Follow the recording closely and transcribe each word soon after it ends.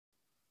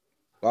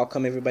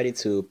Welcome everybody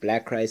to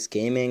Black Rice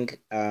Gaming.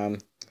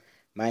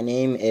 My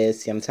name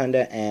is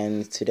Yamtanda,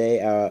 and today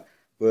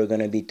we're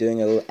gonna be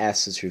doing a little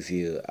assets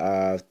review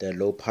of the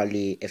low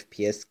poly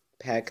FPS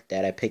pack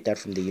that I picked up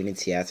from the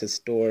Unity Asset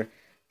Store.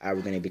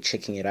 We're gonna be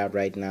checking it out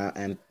right now,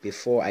 and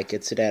before I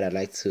get to that, I'd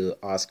like to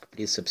ask,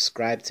 please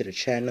subscribe to the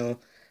channel,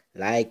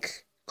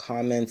 like,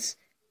 comment,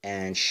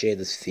 and share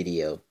this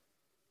video,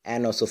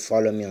 and also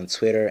follow me on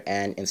Twitter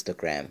and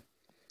Instagram.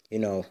 You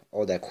know,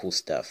 all that cool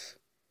stuff.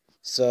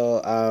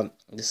 So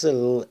this is a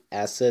little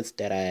assets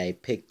that I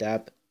picked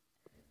up,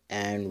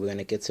 and we're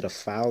gonna get to the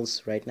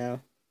files right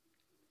now.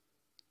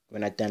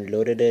 When I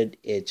downloaded it,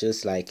 it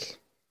just like,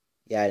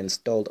 yeah, I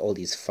installed all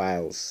these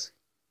files,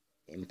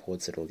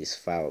 imported all these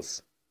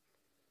files.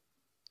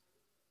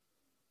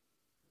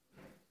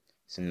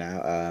 So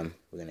now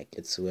we're gonna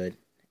get to it,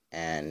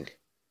 and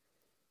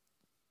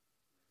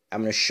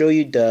I'm gonna show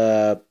you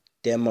the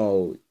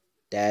demo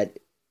that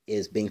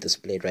is being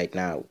displayed right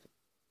now,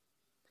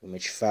 from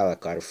which file I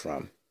got it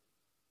from.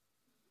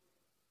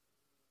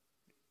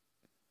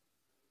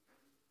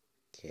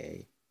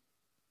 Okay,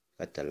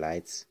 got the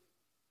lights.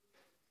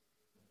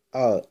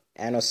 Oh,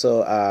 and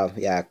also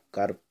yeah,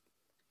 gotta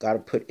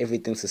put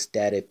everything to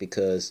static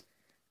because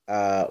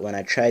when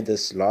I tried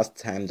this last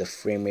time, the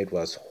frame rate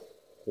was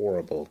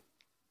horrible,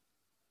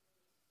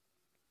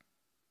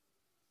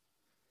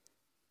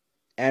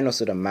 and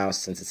also the mouse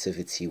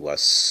sensitivity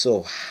was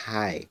so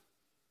high.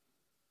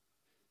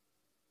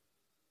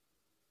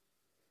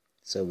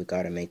 So we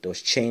gotta make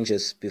those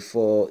changes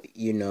before,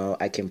 you know,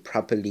 I can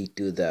properly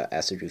do the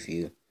asset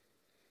review.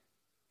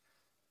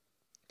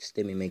 Just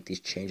let me make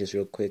these changes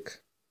real quick.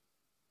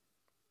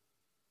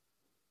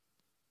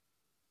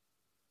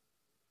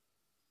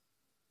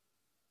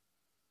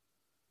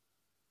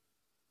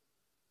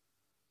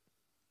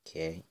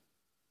 Okay.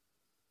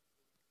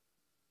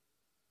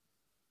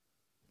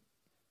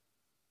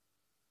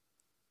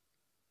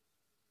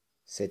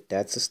 Set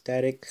that to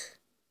static.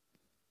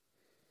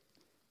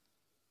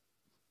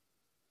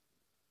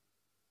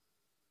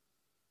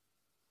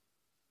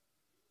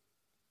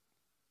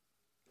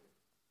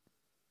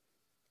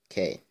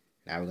 Okay,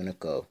 now we're gonna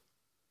go.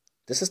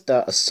 This is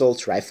the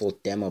assault rifle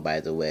demo, by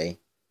the way.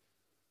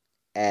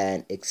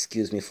 And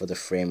excuse me for the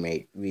frame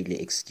rate,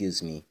 really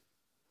excuse me.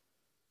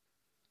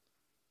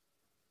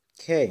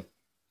 Okay,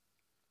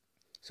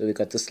 so we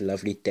got this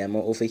lovely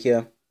demo over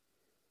here.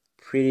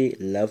 Pretty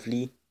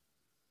lovely.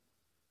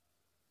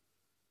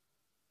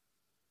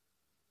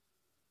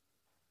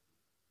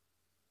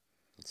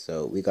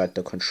 So we got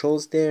the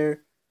controls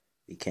there.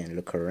 We can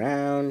look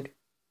around.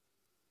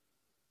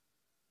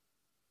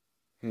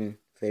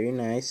 Very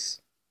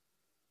nice.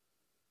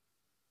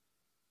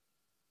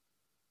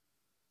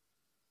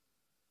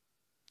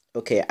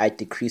 Okay, I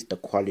decreased the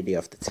quality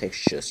of the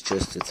textures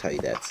just to tell you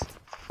that.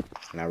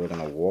 Now we're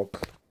gonna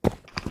walk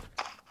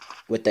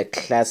with the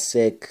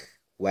classic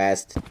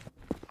West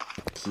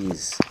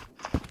keys.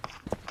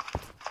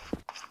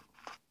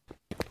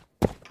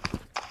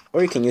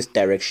 Or you can use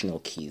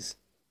directional keys.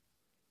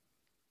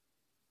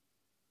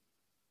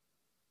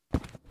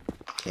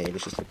 Okay,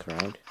 let's just look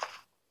around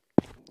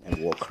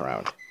and walk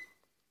around.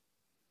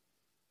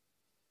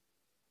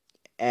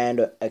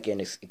 And again,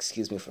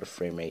 excuse me for the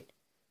frame rate.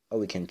 Oh,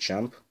 we can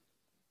jump.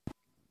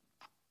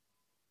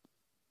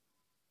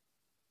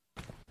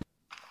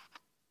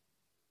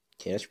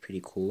 Okay, that's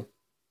pretty cool.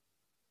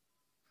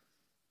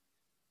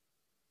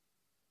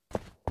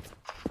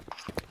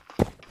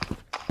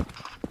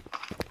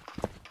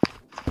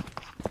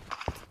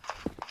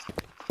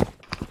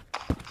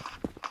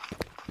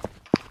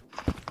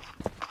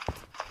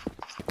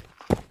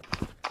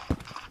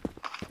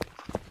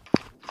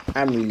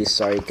 I'm really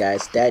sorry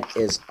guys, that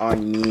is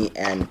on me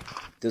and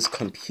this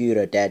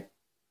computer that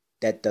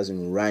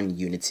doesn't run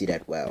Unity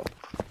that well.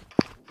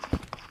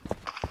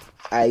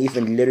 I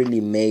even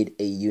literally made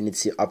a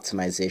Unity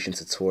optimization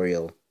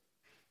tutorial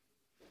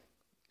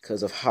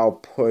because of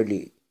how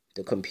poorly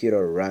the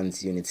computer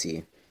runs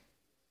Unity.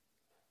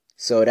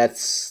 So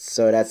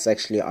that's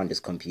actually on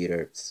this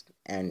computer,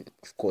 and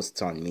of course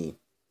it's on me.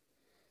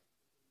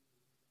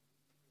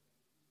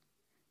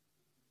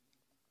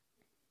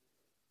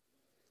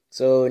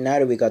 So now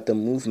that we got the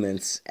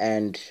movements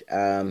and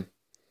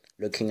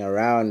looking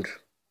around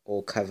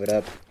all covered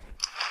up,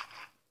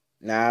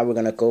 now we're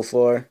gonna go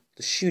for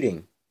the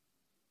shooting.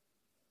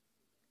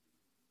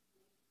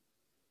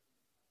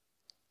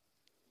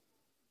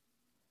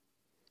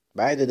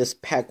 By the way, this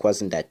pack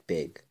wasn't that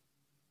big.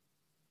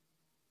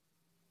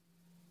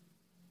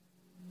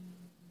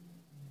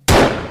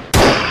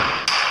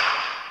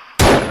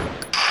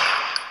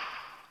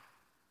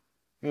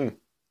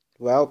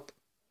 Well,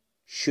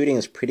 shooting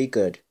is pretty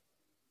good.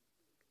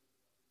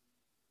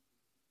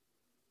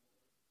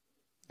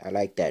 I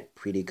like that,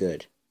 pretty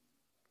good.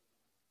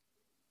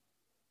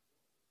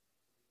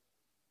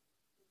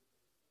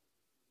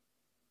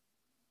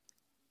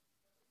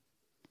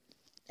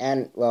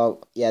 And,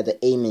 well, yeah, the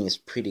aiming is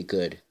pretty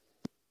good.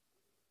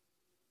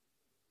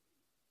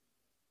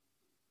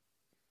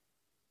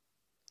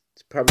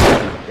 It's probably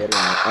better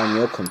on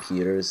your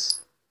computers.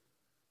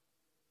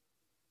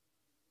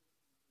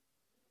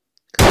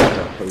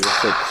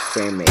 horrific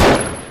frame rate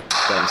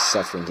that I'm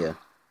suffering here.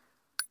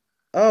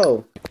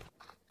 Oh,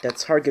 that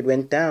target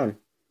went down.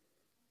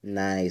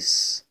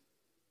 Nice.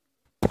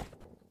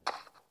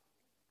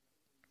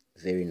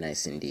 Very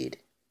nice indeed.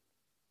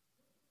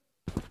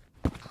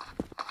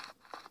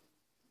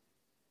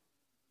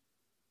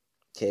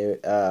 Okay,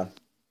 we're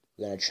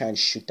gonna try and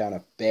shoot down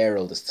a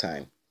barrel this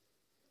time.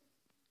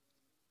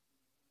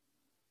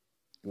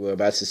 We're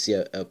about to see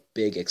a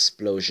big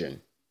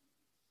explosion.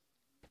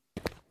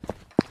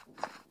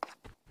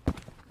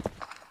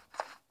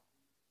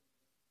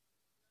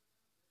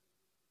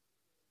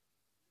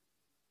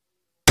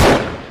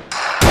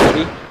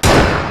 Ready?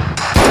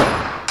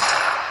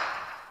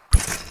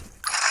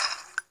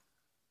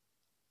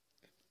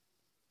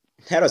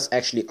 That was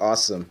actually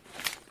awesome.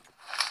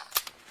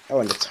 Oh,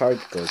 and the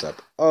target goes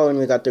up. Oh, and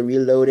we got the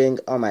reloading.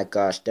 Oh my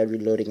gosh, that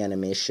reloading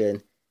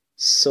animation.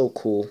 So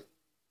cool.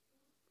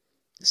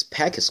 This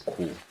pack is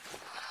cool.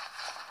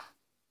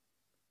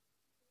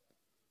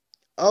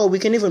 Oh, we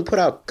can even put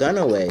our gun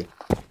away.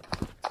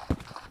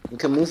 We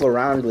can move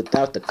around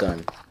without the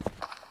gun.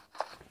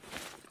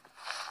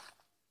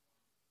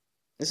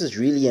 This is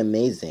really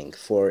amazing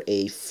for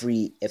a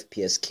free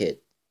FPS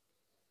kit.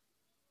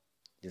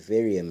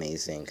 Very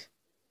amazing.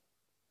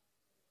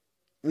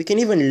 We can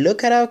even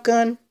look at our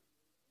gun.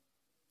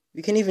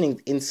 We can even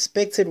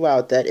inspect it.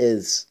 Wow, that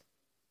is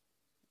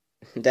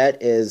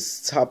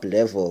top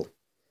level.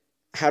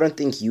 I don't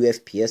think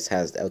UFPS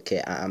has that.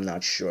 Okay, I'm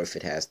not sure if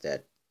it has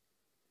that.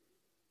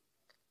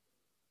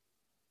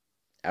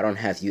 I don't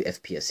have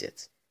UFPS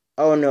yet.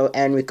 Oh no,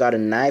 and we got a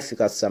knife. We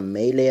got some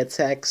melee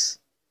attacks.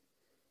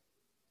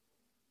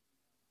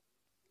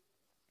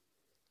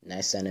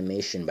 Nice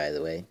animation, by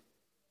the way.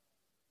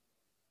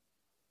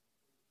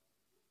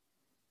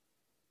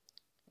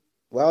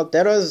 Well,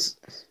 this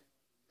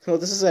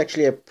is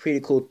actually a pretty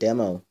cool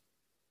demo.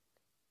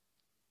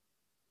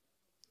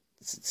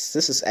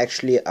 This is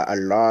actually a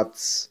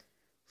lot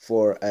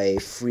for a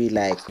free,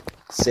 like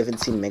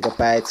 17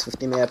 megabytes,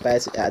 50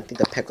 megabytes. I think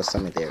the pack was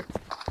somewhere there.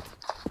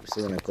 I'm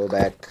still gonna go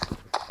back.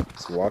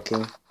 It's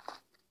walking.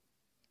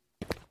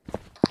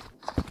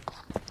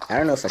 I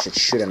don't know if I should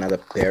shoot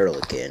another barrel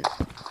again.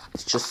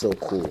 It's just so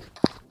cool.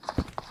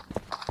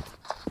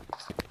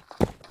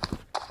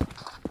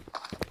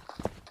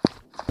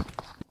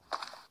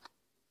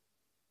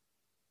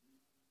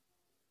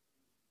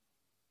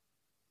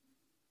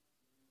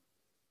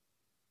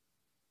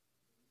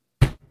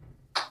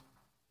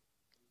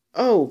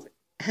 Oh,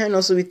 and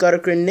also we got a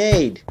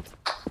grenade.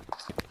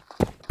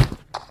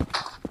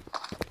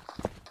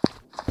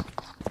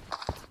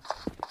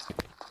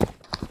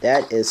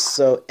 That is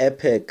so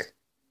epic.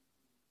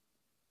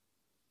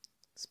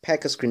 This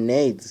pack of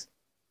grenades.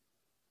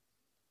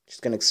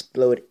 Just gonna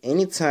explode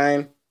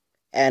anytime.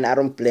 And I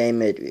don't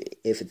blame it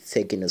if it's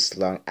taking this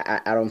long.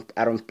 I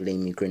don't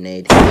blame you,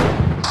 grenade.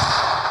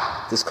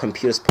 This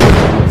computer's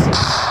performance.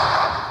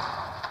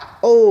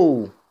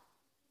 Oh!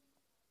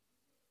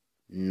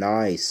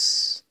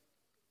 Nice.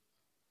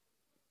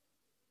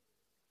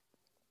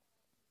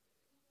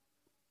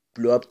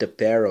 Blew up the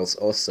barrels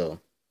also.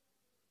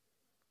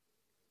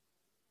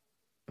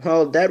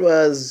 Well, that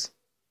was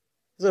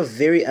a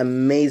very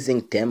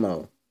amazing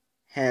demo.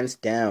 Hands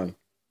down.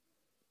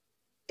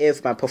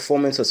 If my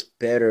performance was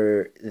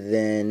better,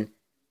 then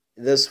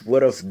this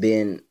would have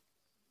been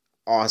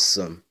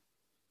awesome.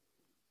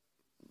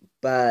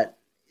 But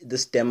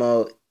this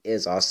demo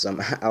is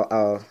awesome.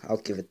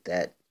 I'll give it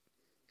that.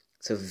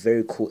 It's a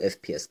very cool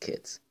FPS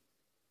kit.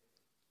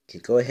 You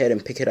can go ahead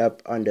and pick it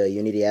up on the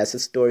Unity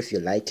Asset Store if you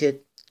like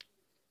it.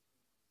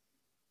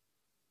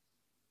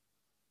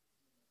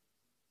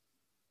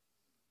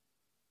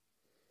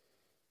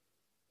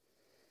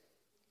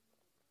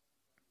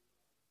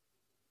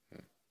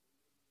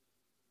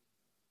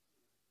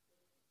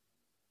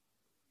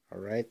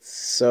 Alright,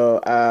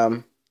 so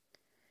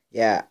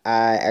yeah,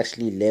 I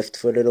actually left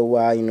for a little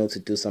while, to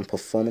do some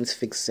performance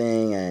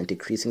fixing and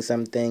decreasing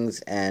some things,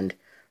 and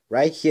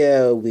right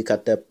here we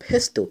got the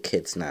pistol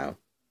kits now.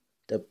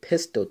 The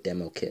pistol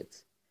demo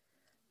kits.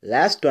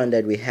 Last one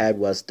that we had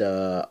was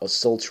the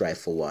assault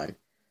rifle one.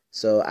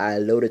 So I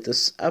loaded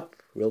this up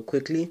real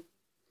quickly.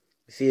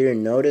 If you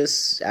didn't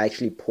notice, I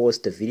actually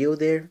paused the video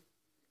there.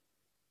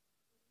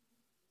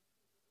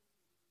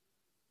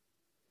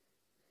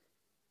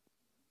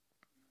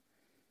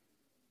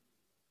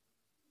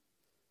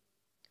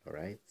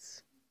 Alright.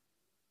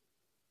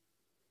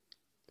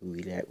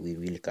 We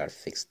really gotta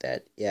fix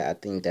that. Yeah, I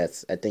think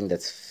that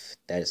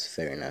is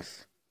fair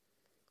enough.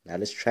 Now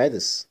let's try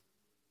this.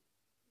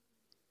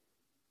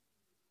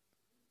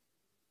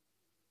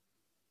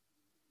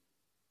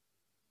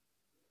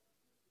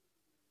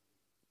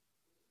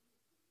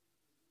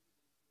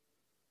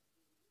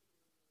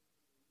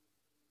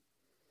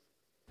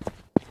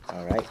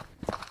 Alright.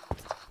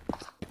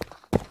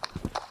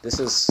 This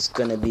is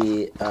gonna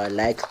be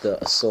like the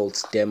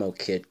assault demo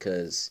kit,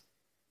 because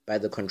by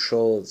the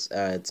controls,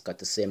 it's got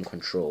the same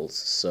controls.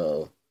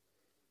 So,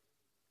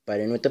 but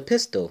in with the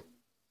pistol.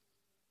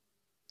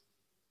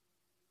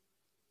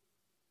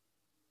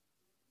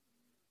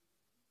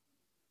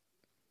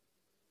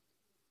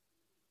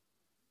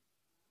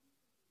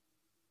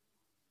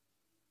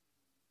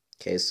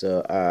 Okay,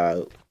 so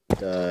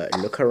the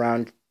look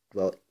around,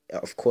 well,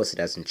 of course it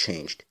hasn't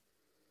changed.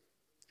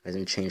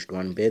 Hasn't changed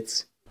one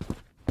bit.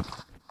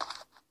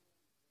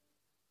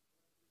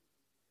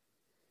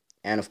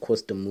 And of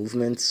course the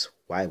movements,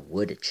 why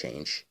would it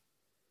change?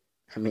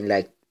 I mean,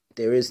 like,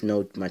 there's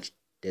not much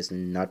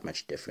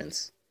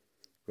difference,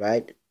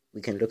 right?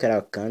 We can look at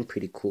our gun,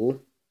 pretty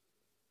cool.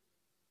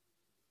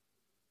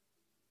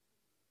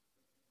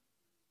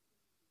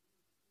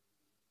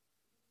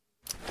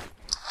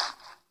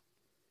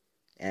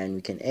 And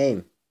we can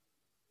aim.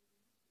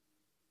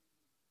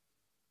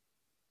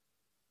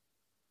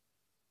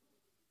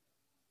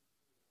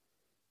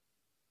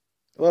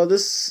 Well,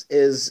 this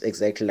is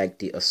exactly like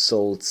the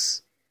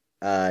Assault's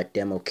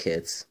demo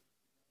kits.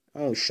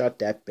 Oh, shot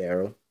that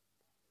barrel.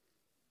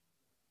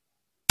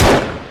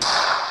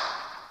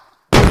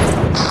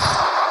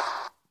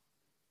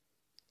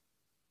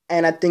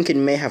 And I think it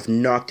may have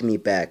knocked me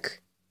back.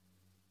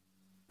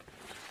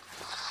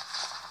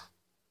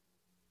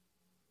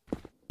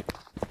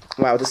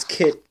 Wow, this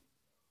kit,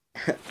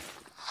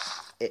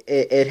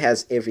 it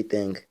has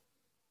everything.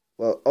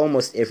 Well,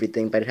 almost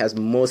everything, but it has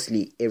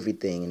mostly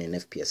everything in an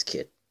FPS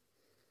kit.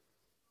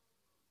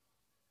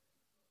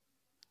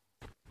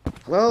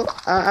 Well,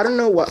 I don't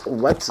know what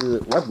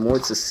more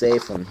to say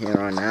from here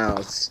on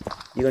out.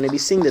 You're gonna be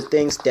seeing the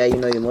things that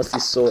you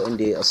mostly saw in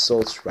the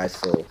assault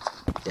rifle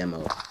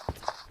demo.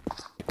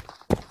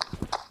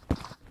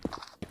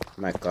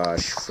 My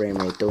gosh, frame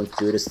rate, don't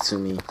do this to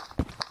me.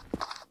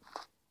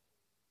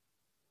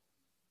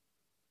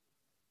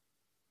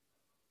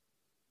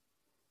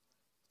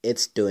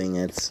 It's doing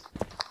it.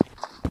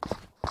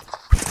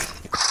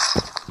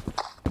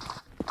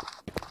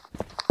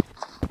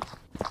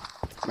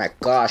 My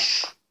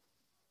gosh.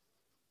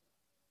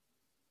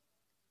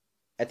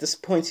 At this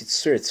point, it's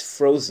sure it's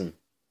frozen.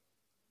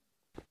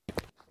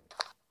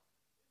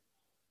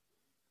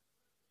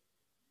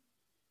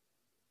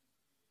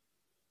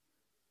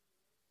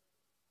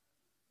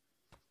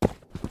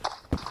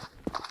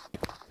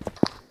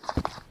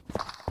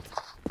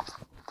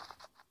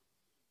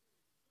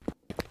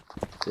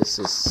 This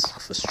is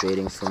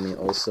frustrating for me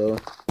also.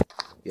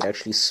 You'd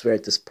actually swear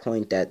at this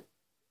point that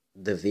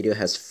the video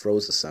has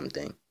froze or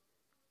something.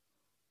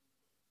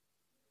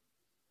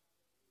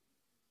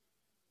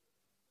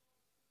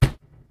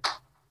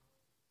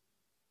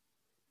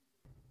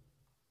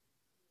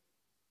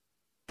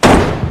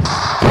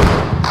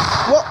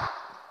 Whoa!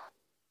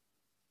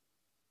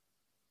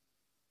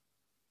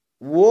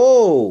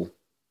 Whoa!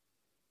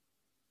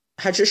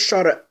 I just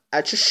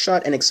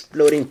shot an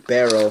exploding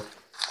barrel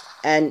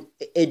and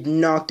it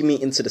knocked me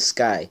into the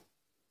sky.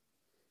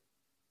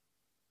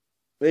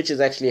 Which is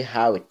actually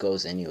how it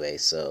goes anyway,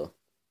 so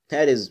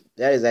that is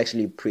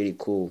actually pretty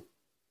cool.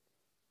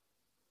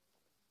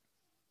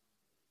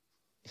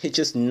 It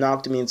just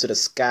knocked me into the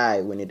sky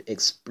when it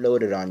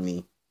exploded on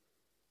me.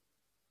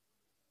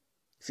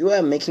 If you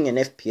were making an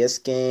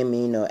FPS game,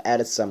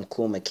 added some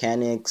cool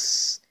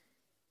mechanics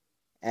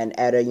and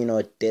added,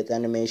 a death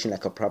animation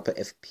like a proper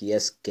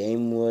FPS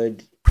game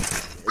would,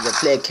 the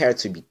player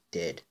character would be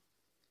dead.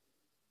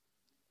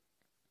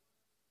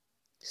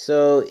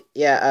 So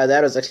yeah,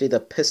 that was actually the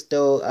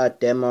pistol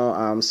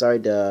demo. Sorry,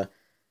 the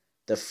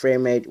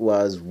frame rate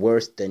was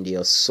worse than the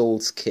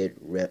Assault kit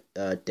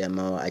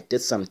demo. I did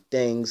some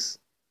things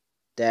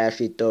that I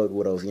actually thought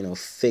would have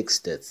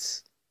fixed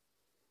it,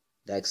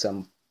 like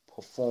some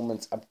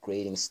performance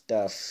upgrading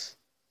stuff.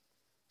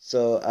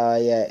 So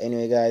yeah,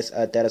 anyway guys,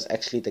 that is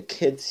actually the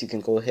kits. You can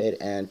go ahead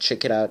and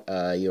check it out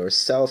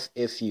yourself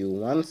if you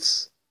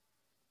want.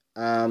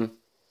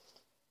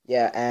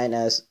 Yeah,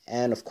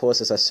 and of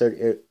course, as I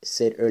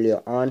said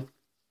earlier on,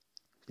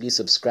 please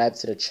subscribe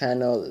to the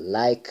channel,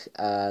 like,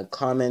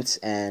 comment,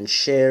 and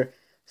share.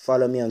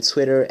 Follow me on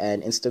Twitter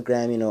and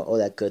Instagram, all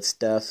that good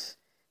stuff.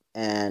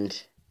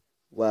 And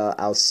well,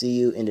 I'll see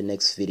you in the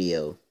next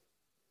video.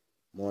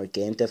 More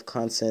game dev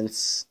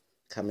contents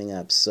coming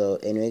up. So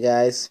anyway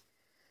guys,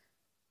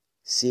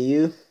 see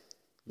you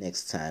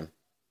next time.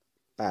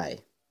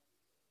 Bye.